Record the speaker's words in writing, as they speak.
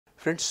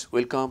Friends,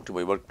 welcome to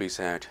my workplace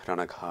at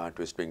Ranaghat,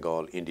 West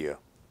Bengal, India.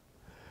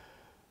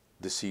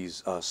 This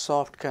is a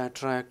soft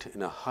cataract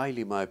in a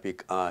highly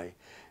myopic eye.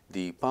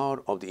 The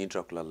power of the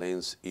intraocular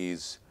lens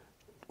is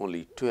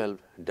only 12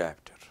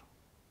 diopter.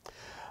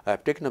 I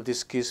have taken up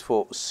this case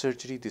for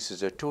surgery. This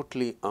is a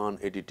totally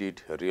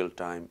unedited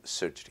real-time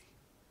surgery.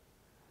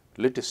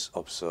 Let us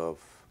observe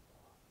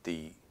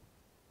the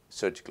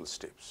surgical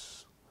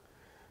steps.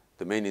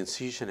 The main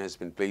incision has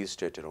been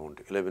placed at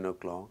around 11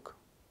 o'clock.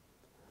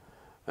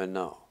 And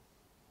now,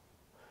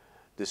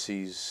 this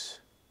is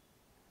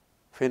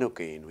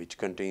phenocane, which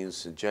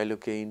contains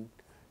xylocaine,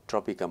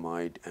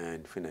 tropicamide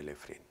and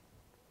phenylephrine.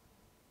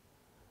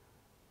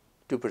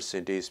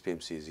 2%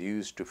 SPMC is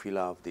used to fill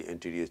up the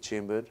anterior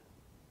chamber.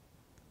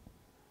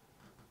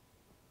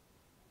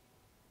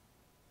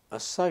 A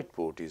side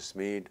port is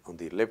made on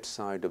the left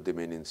side of the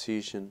main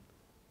incision,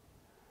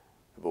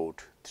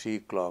 about 3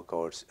 clock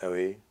hours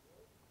away.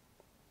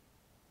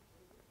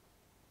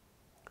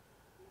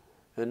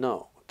 And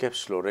now,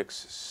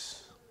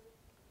 capsulorhexis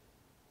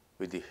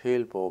with the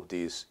help of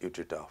this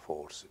Utrata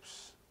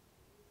forceps.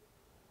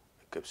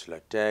 The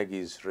capsular tag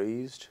is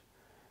raised.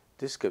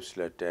 This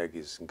capsular tag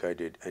is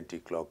guided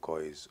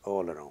anti-clockwise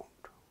all around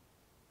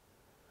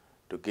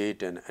to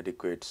get an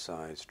adequate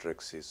sized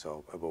rhexis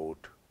of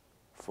about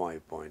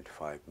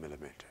 5.5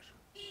 millimeter.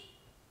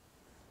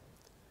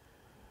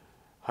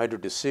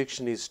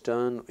 Hydrodissection is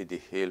done with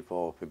the help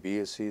of a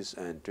BSS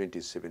and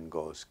 27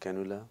 gauge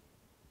cannula.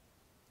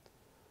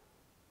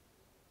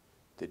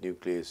 The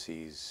nucleus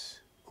is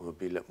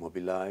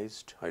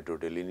mobilized.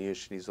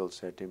 Hydrodelineation is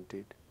also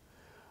attempted.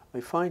 I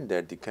find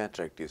that the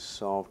cataract is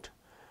soft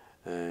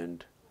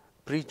and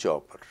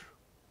Prechopper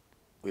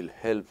will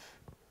help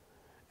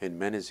in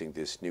managing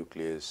this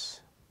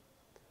nucleus.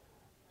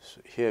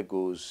 So here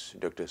goes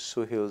Dr.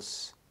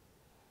 Suhail's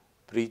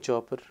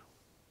Prechopper,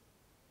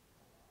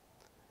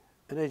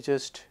 and I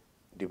just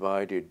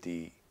divided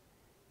the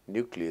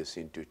nucleus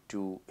into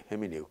 2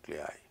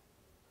 heminuclei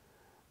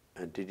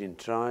and didn't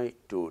try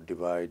to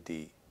divide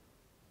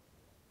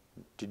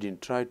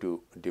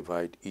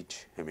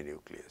each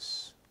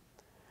heminucleus.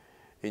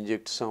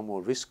 Inject some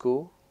more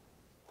visco.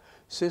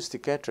 Since the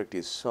cataract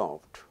is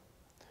soft,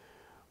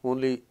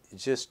 only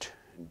just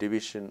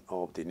division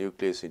of the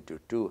nucleus into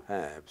 2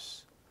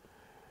 halves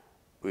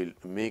will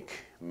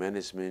make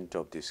management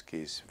of this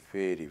case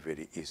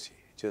very easy.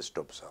 Just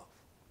observe.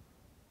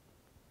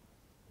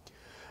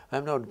 I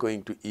am not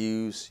going to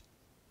use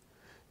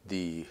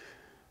the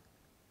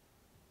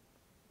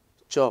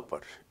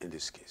chopper in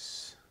this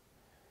case,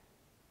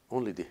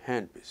 only the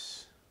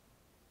handpiece,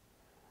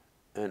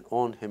 and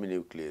on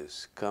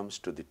heminucleus comes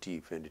to the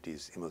tip and it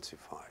is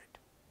emulsified.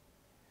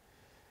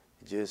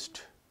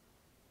 Just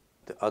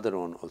the other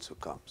one also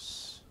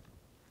comes,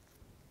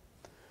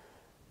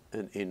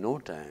 and in no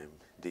time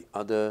the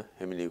other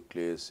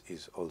heminucleus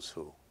is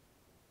also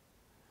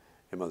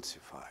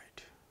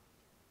emulsified.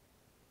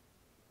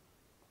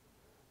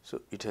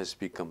 So it has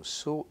become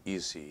so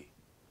easy.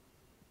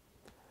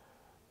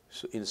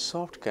 So in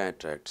soft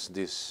cataracts,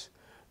 this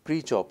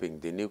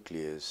pre-chopping the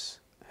nucleus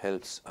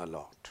helps a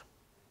lot.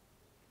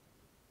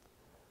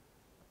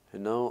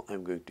 And now I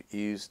am going to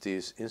use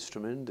this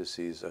instrument. This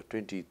is a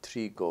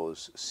 23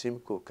 gauge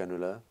Simcoe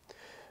cannula,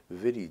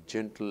 very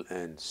gentle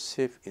and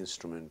safe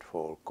instrument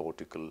for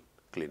cortical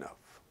cleanup.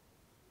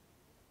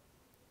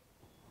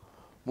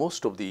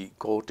 Most of the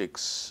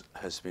cortex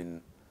has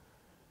been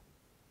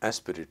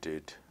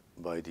aspirated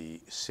by the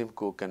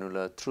Simcoe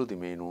cannula through the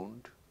main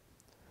wound.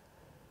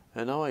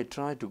 And now I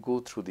try to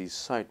go through the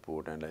side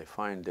port, and I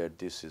find that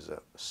this is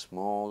a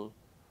small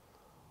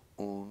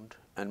wound,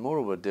 and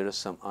moreover there are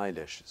some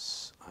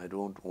eyelashes. I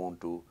don't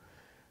want to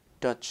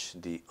touch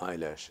the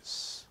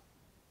eyelashes.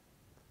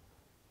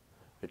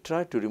 I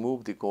tried to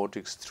remove the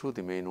cortex through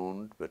the main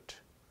wound, but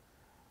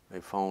I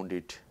found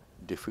it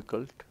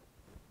difficult.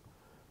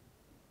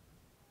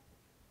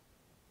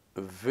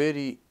 A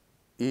very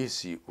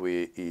easy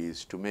way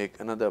is to make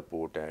another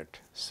port at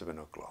 7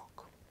 o'clock.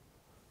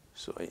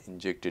 So I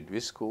injected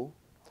visco,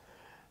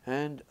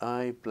 and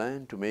I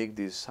plan to make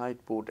this side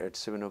port at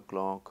 7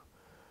 o'clock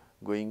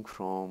going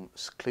from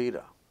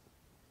sclera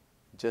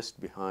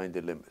just behind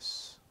the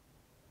limbus.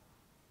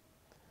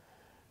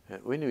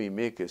 And when we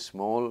make a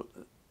small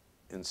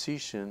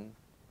incision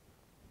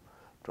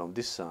from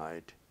this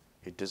side,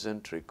 it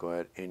doesn't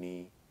require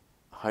any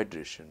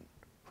hydration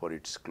for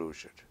its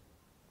closure.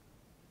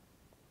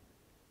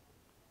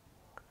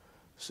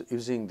 So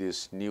using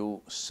this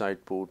new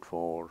side port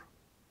for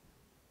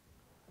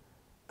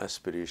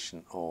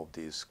aspiration of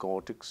this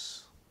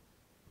cortex.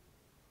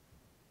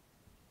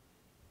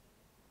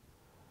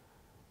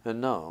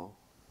 And now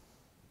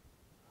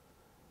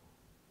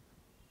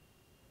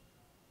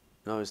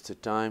is the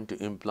time to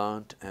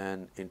implant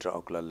an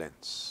intraocular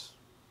lens.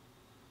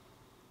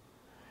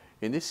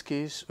 In this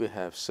case, we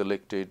have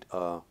selected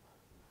a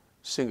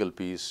single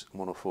piece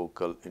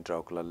monofocal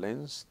intraocular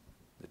lens,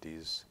 that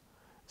is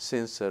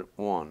Sensor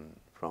 1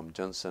 from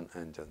Johnson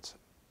 & Johnson.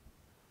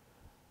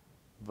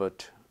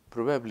 But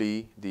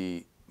probably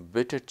the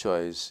better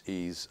choice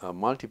is a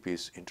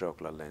multi-piece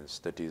intraocular lens,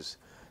 that is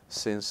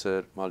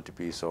sensor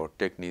multi-piece or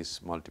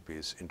Technics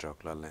multi-piece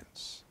intraocular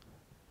lens.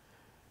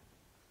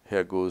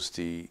 Here goes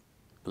the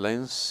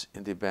lens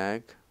in the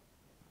bag.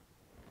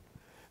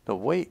 Now,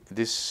 why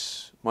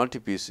this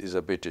multi-piece is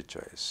a better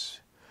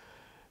choice?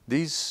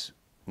 These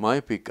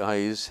myopic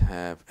eyes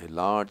have a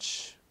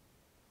large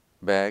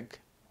bag.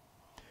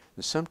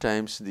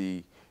 Sometimes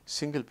the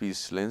single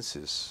piece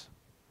lenses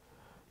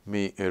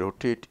may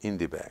rotate in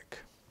the bag.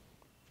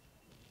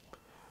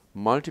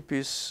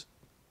 Multi-piece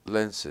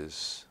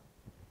lenses,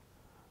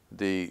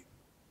 they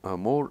are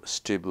more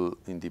stable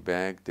in the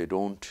bag, they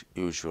don't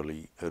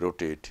usually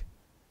rotate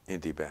in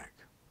the bag.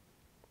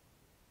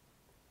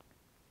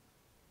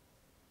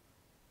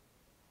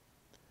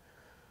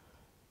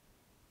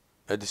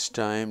 At this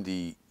time,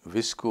 the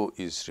visco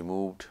is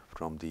removed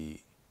from the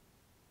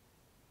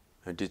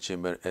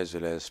antechamber as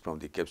well as from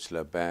the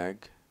capsular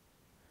bag.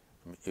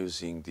 I am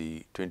using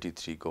the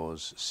 23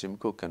 gauge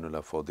Simcoe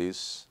cannula for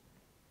this.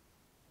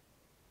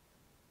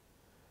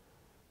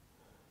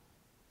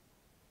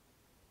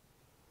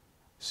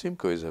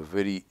 Simcoe is a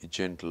very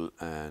gentle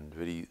and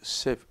very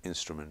safe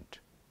instrument.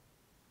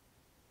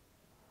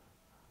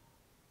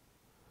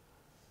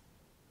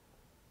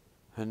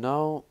 And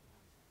now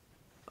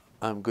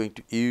I am going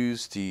to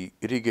use the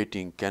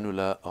irrigating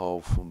cannula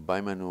of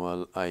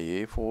bimanual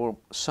IA for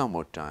some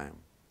more time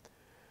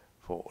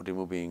for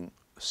removing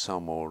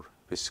some more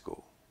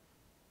visco.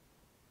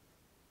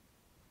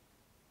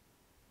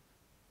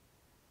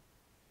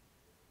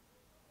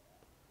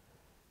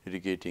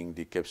 Irrigating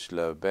the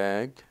capsular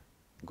bag,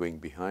 going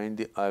behind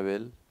the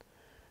IOL,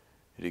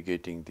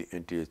 irrigating the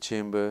anterior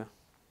chamber,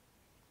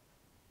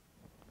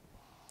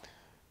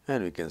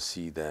 and we can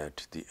see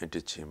that the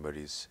antechamber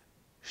is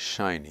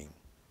shining.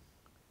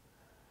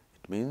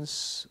 It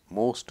means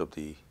most of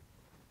the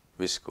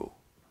visco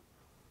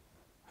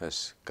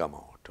has come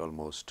out,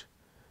 almost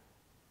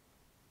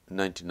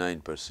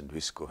 99%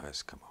 visco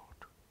has come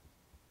out.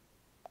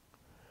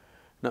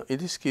 Now, in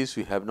this case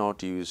we have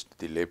not used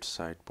the left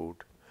side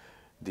port.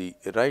 The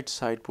right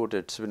side port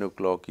at 7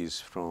 o'clock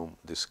is from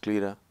the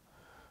sclera,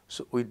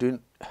 so we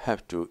don't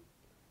have to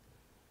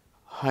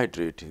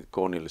hydrate the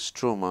corneal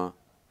stroma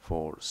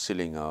for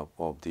sealing up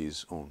of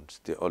these wounds.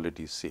 They are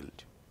already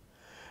sealed.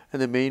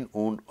 And the main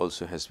wound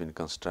also has been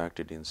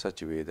constructed in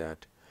such a way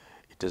that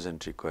it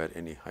doesn't require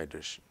any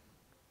hydration.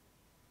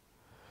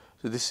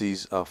 So, this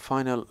is a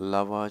final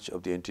lavage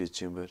of the anterior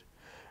chamber.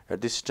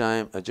 At this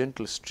time, a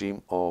gentle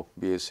stream of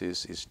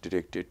BSS is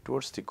directed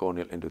towards the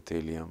corneal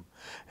endothelium,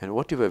 and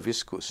whatever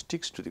visco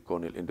sticks to the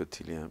corneal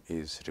endothelium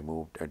is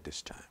removed at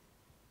this time.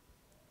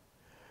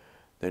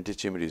 The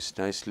antechamber is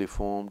nicely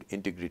formed,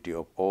 integrity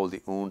of all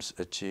the wounds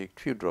achieved,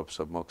 few drops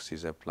of mox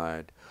is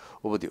applied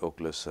over the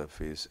ocular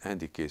surface, and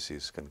the case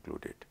is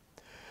concluded.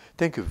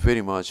 Thank you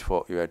very much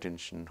for your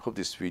attention. Hope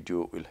this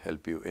video will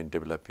help you in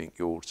developing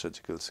your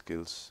surgical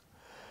skills.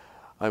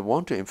 I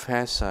want to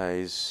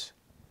emphasize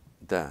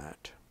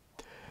that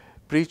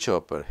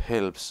Prechopper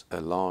helps a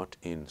lot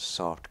in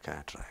soft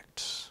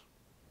cataracts.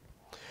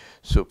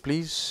 So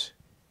please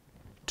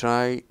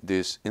try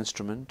this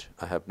instrument.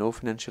 I have no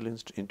financial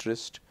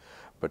interest,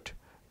 but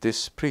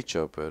this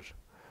Prechopper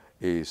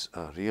is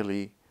a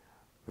really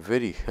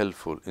very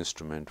helpful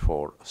instrument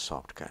for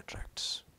soft cataracts.